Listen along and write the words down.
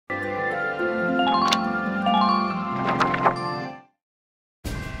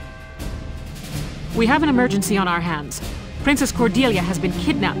We have an emergency on our hands. Princess Cordelia has been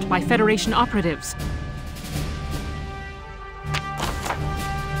kidnapped by Federation operatives.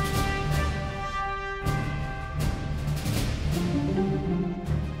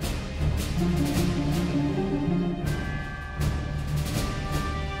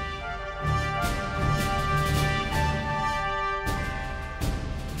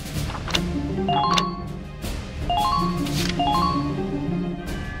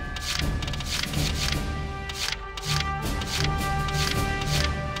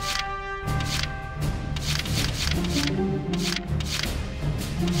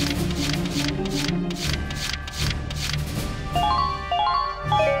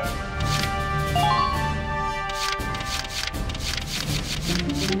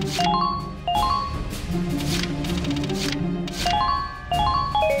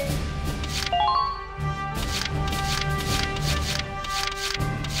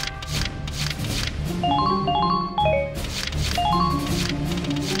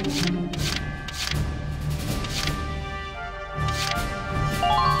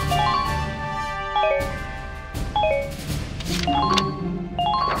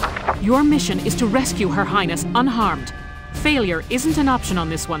 Your mission is to rescue Her Highness unharmed. Failure isn't an option on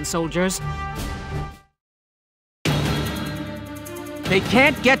this one, soldiers. They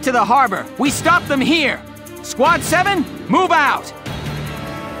can't get to the harbor. We stop them here. Squad 7, move out!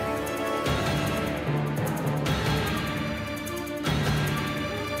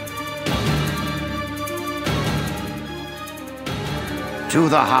 To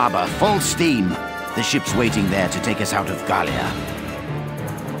the harbor, full steam. The ship's waiting there to take us out of Gallia.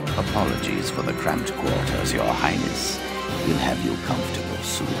 Apologies for the cramped quarters, Your Highness. We'll have you comfortable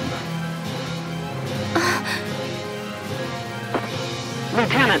soon.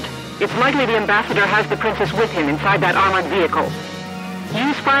 Lieutenant, it's likely the ambassador has the princess with him inside that armored vehicle.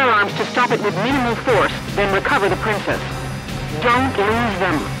 Use firearms to stop it with minimal force, then recover the princess. Don't lose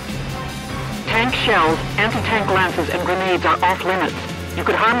them. Tank shells, anti-tank lances, and grenades are off limits. You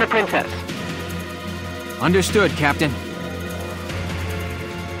could harm the princess. Understood, Captain.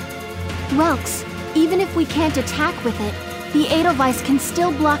 Welks, even if we can't attack with it, the Edelweiss can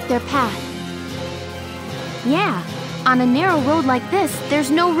still block their path. Yeah, on a narrow road like this, there's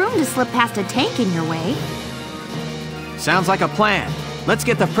no room to slip past a tank in your way. Sounds like a plan. Let's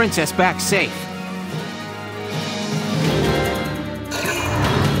get the princess back safe.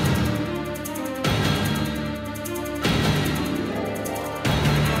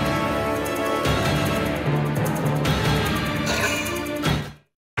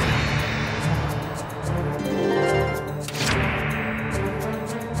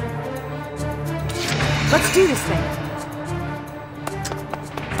 Let's do this thing.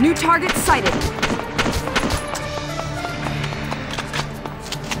 New target sighted.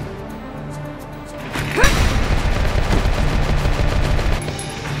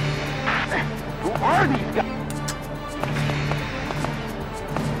 Who are these guys?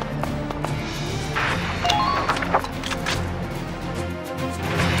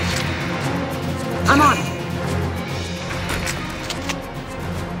 I'm on it.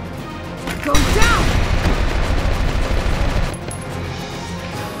 Go down!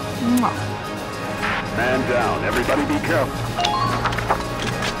 Man down. Everybody be careful.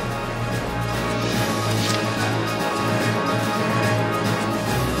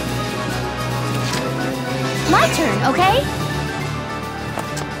 My turn, okay?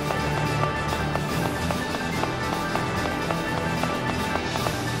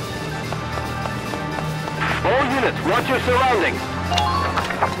 All units, watch your surroundings.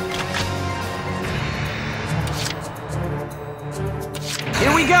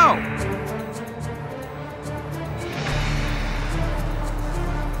 Here we go!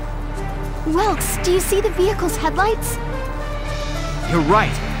 Welks, do you see the vehicle's headlights? You're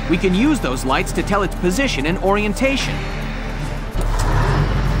right. We can use those lights to tell its position and orientation.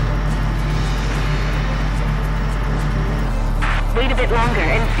 Wait a bit longer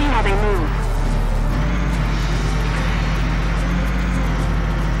and see how they move.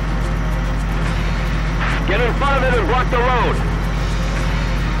 Get in front of it and block the road.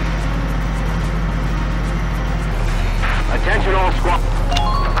 Attention all squad.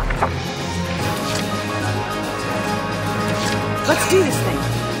 Let's do this thing.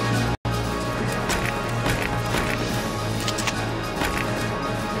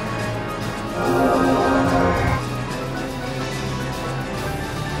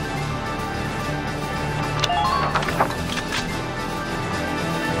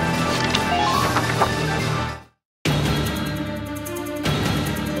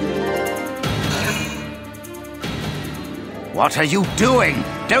 What are you doing?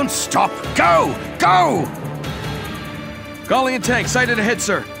 Don't stop! Go! Go! Gallian tank sighted ahead,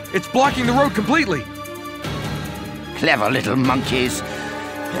 sir. It's blocking the road completely. Clever little monkeys.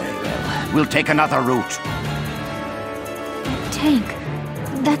 Very well. We'll take another route. That tank.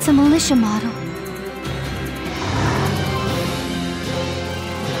 That's a militia model.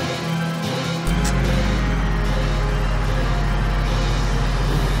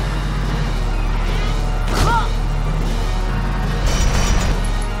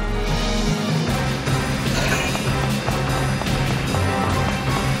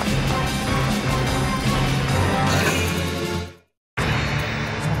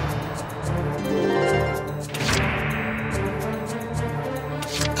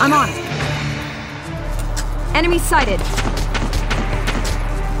 I'm on it. Enemy sighted.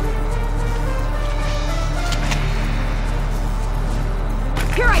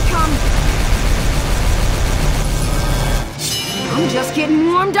 Here I come. I'm just getting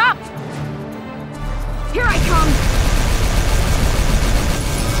warmed up. Here I come.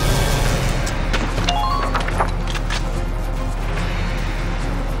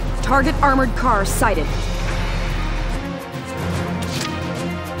 Target armored car sighted.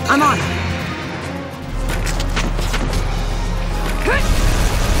 I'm on it.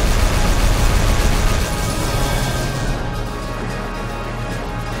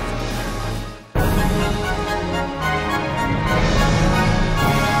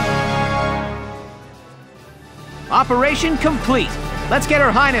 Operation complete. Let's get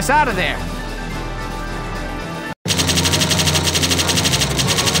Her Highness out of there.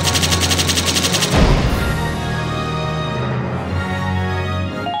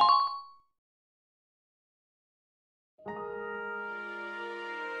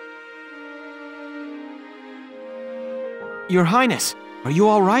 Your Highness, are you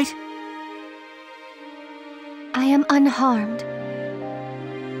all right? I am unharmed.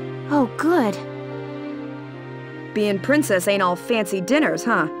 Oh, good. Being princess ain't all fancy dinners,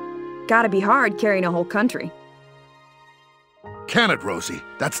 huh? Gotta be hard carrying a whole country. Can it, Rosie?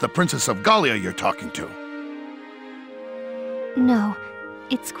 That's the Princess of Gallia you're talking to. No,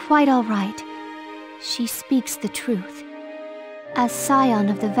 it's quite all right. She speaks the truth. As scion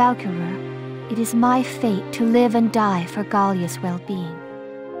of the Valkyria, it is my fate to live and die for Gallia's well-being.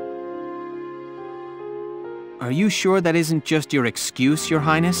 Are you sure that isn't just your excuse, Your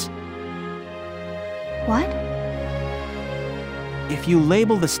Highness? What? If you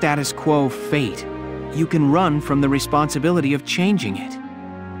label the status quo fate, you can run from the responsibility of changing it.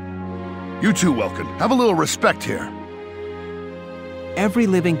 You too, Welkin. Have a little respect here. Every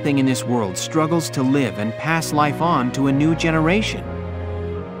living thing in this world struggles to live and pass life on to a new generation.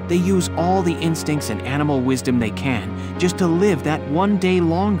 They use all the instincts and animal wisdom they can just to live that one day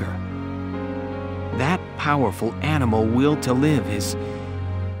longer. That powerful animal will to live is...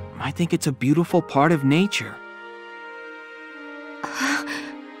 I think it's a beautiful part of nature.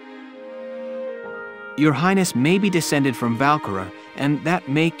 Your Highness may be descended from Valkyria, and that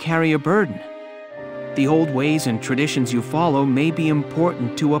may carry a burden. The old ways and traditions you follow may be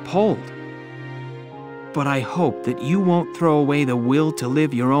important to uphold. But I hope that you won't throw away the will to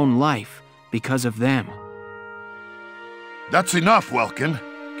live your own life because of them. That's enough, Welkin.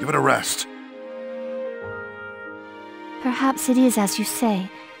 Give it a rest. Perhaps it is as you say,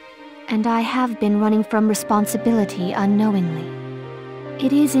 and I have been running from responsibility unknowingly.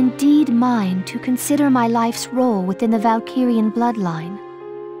 It is indeed mine to consider my life's role within the Valkyrian bloodline.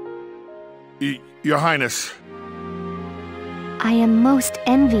 Your Highness. I am most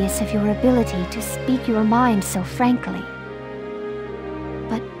envious of your ability to speak your mind so frankly.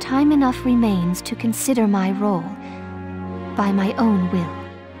 But time enough remains to consider my role by my own will.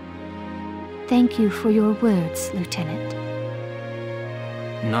 Thank you for your words, Lieutenant.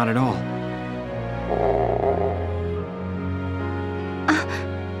 Not at all.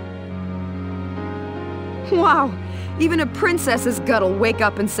 Wow, even a princess's gut'll wake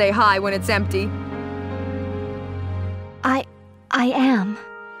up and say hi when it's empty. I am.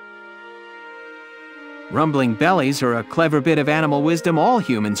 Rumbling bellies are a clever bit of animal wisdom all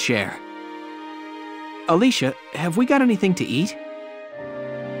humans share. Alicia, have we got anything to eat?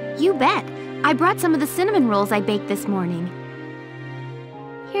 You bet. I brought some of the cinnamon rolls I baked this morning.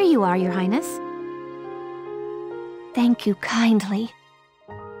 Here you are, Your Highness. Thank you kindly.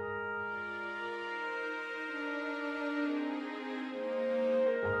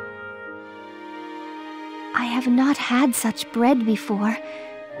 I have not had such bread before,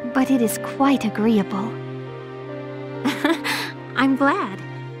 but it is quite agreeable. I'm glad.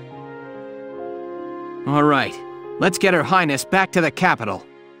 All right, let's get Her Highness back to the capital.